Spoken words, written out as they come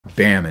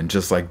Bam, and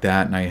just like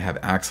that, now you have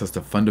access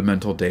to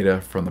fundamental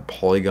data from the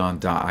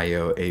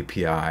polygon.io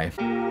API.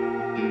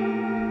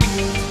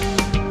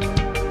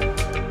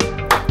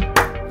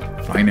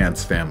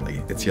 Finance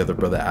family, it's your other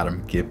brother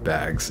Adam,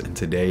 Getbags, and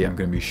today I'm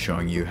going to be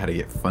showing you how to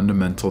get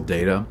fundamental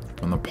data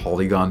from the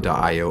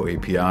polygon.io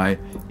API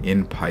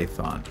in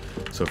Python.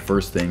 So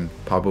first thing,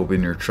 pop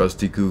open your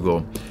trusty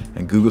Google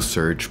and Google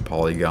search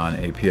Polygon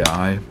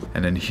API,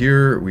 and then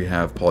here we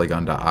have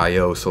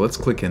polygon.io. So let's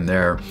click in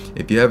there.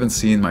 If you haven't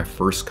seen my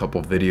first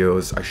couple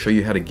videos, I show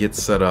you how to get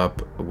set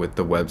up with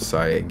the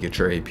website and get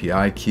your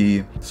API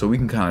key. So we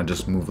can kind of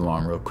just move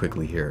along real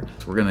quickly here.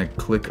 So we're going to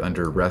click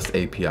under REST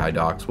API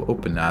docs. We'll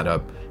open that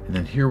up, and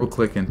then here we'll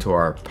click into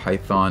our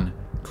Python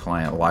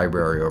client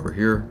library over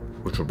here,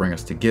 which will bring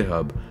us to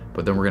GitHub.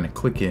 But then we're going to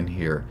click in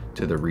here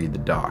to the read the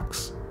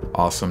docs.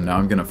 Awesome. Now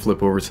I'm going to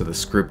flip over to the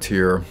script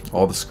here.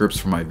 All the scripts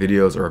for my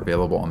videos are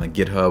available on the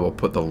GitHub. I'll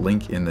put the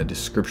link in the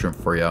description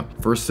for you.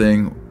 First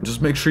thing,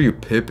 just make sure you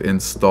pip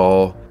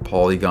install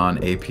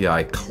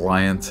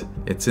polygon-api-client.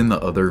 It's in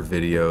the other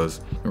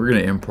videos. We're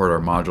going to import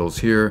our modules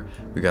here.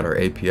 We got our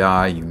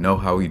API, you know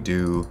how we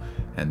do.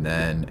 And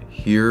then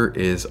here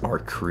is our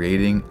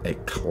creating a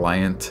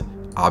client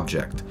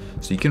object.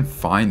 So you can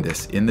find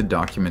this in the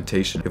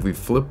documentation. If we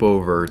flip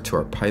over to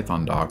our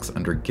Python docs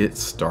under get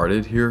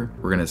started here,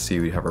 we're going to see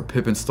we have our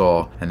pip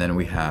install, and then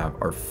we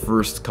have our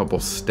first couple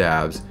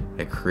stabs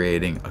at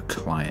creating a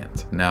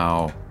client.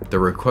 Now the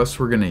request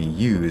we're going to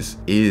use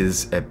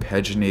is a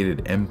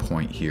paginated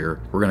endpoint here.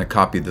 We're going to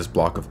copy this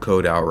block of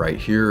code out right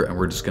here, and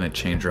we're just going to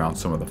change around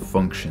some of the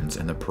functions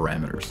and the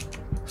parameters.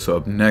 So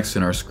up next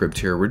in our script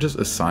here, we're just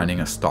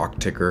assigning a stock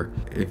ticker.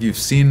 If you've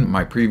seen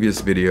my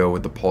previous video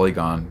with the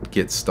Polygon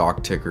get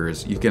stock tickers,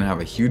 you can have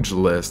a huge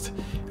list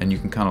and you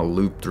can kind of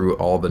loop through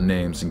all the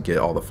names and get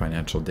all the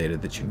financial data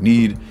that you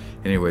need.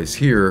 Anyways,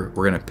 here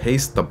we're going to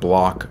paste the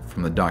block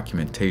from the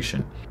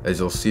documentation. As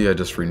you'll see, I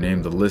just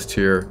renamed the list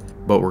here,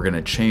 but we're going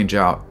to change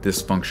out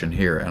this function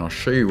here, and I'll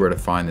show you where to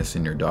find this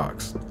in your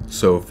docs.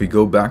 So if we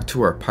go back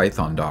to our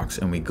Python docs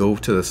and we go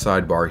to the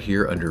sidebar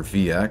here under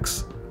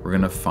VX, we're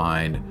going to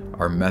find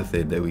our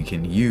method that we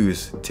can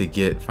use to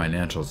get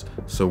financials.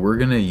 So we're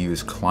going to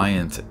use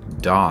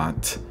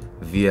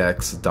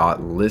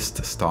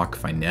client.vx.list stock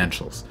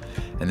financials.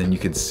 And then you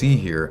can see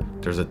here,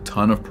 there's a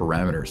ton of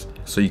parameters.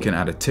 So you can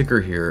add a ticker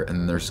here,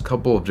 and there's a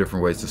couple of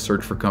different ways to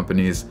search for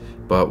companies.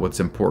 But what's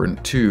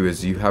important too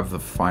is you have the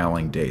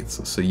filing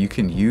dates. So you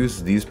can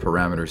use these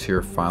parameters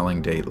here,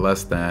 filing date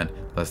less than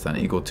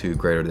equal to,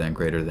 greater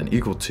than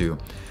equal to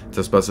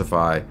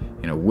specify,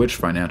 which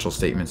financial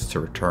statements to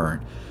return.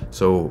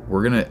 So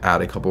we're going to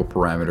add a couple of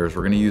parameters.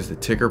 We're going to use the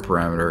ticker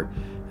parameter,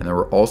 and then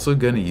we're also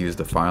going to use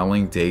the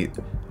filing date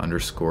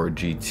underscore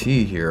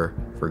GT here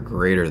for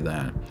greater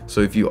than.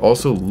 So if you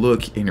also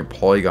look in your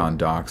Polygon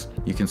docs,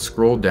 you can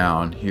scroll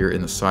down here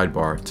in the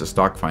sidebar to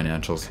stock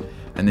financials,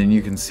 and then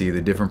you can see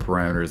the different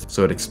parameters.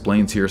 So it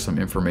explains here some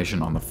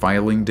information on the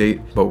filing date,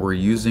 but we're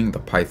using the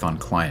Python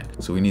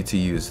client. So we need to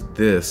use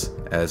this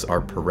as our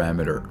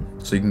parameter.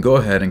 So you can go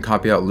ahead and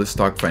copy out list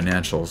stock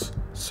financials.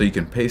 So you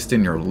can paste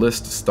in your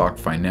list stock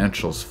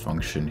financials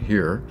function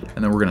here,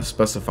 and then we're going to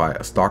specify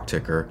a stock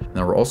ticker, and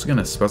then we're also going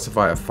to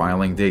specify a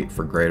filing date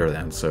for greater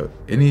than. So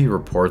any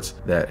reports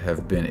that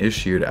have been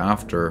issued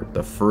after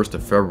the 1st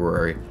of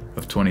February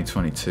of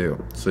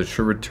 2022. So it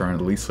should return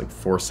at least like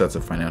 4 sets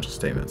of financial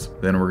statements.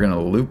 Then we're going to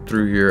loop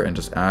through here and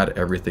just add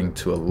everything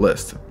to a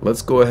list.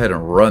 Let's go ahead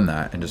and run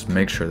that and just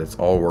make sure that's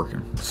all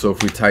working. So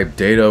if we type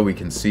data, we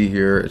can see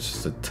here it's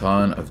just a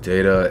ton of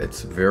data.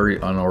 It's very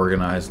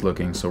unorganized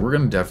looking, so we're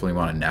going to definitely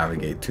want to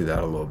navigate to that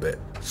a little bit.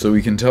 So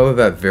we can tell that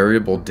that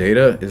variable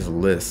data is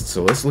list.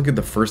 So let's look at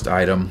the first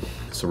item.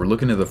 So we're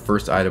looking at the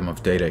first item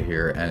of data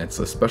here, and it's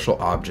a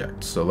special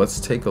object. So let's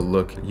take a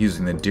look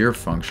using the dir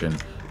function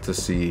to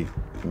see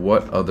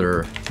what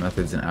other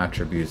methods and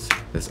attributes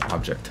this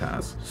object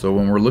has. So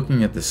when we're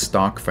looking at the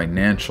stock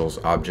financials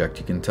object,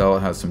 you can tell it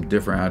has some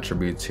different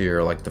attributes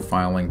here, like the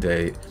filing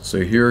date.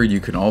 So here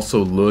you can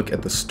also look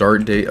at the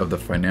start date of the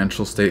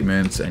financial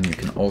statements, and you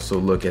can also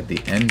look at the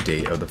end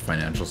date of the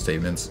financial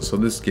statements. So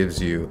this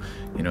gives you,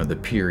 the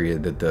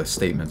period that the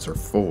statements are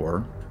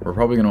for. We're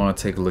probably going to want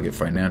to take a look at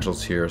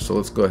financials here. So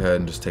let's go ahead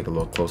and just take a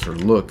little closer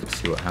look,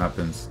 see what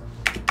happens.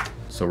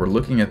 So we're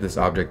looking at this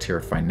object here,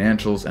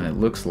 financials, and it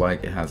looks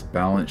like it has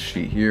balance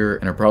sheet here,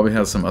 and it probably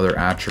has some other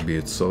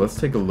attributes. So let's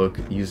take a look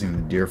using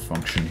the dir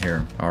function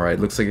here. All right,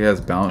 looks like it has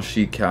balance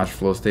sheet, cash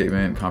flow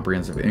statement,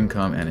 comprehensive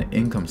income, and an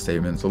income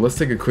statement. So let's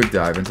take a quick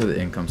dive into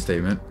the income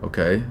statement.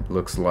 Okay,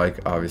 looks like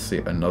obviously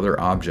another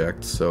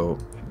object. So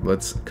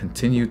let's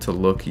continue to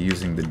look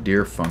using the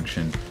dir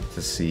function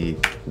to see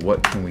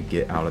what can we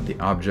get out of the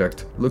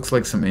object. Looks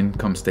like some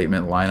income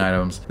statement line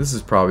items. This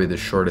is probably the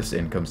shortest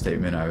income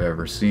statement I've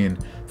ever seen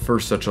for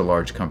such a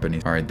large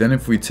company. All right, then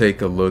if we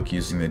take a look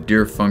using the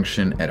dir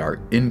function at our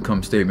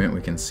income statement,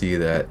 we can see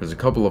that there's a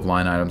couple of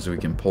line items we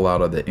can pull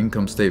out of the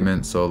income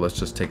statement. So let's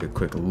just take a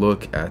quick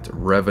look at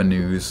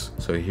revenues.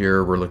 So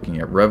here we're looking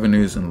at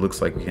revenues, and it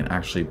looks like we can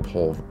actually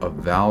pull a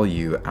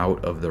value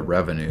out of the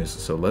revenues.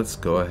 So let's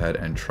go ahead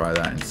and try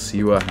that and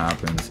see what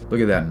happens.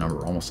 Look at that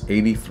number, almost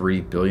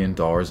 $83 billion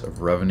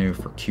of revenue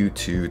for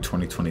Q2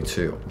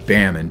 2022.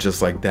 Bam, and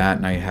just like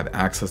that, now you have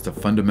access to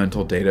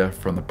fundamental data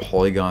from the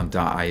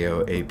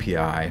polygon.io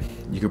API.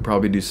 You could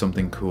probably do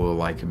something cool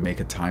like make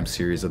a time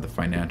series of the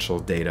financial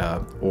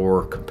data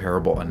or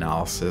comparable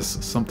analysis,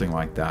 something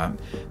like that.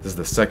 This is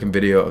the second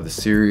video of the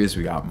series.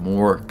 We got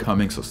more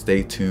coming, so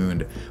stay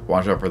tuned.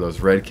 Watch out for those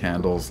red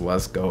candles.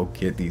 Let's go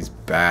get these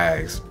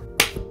bags.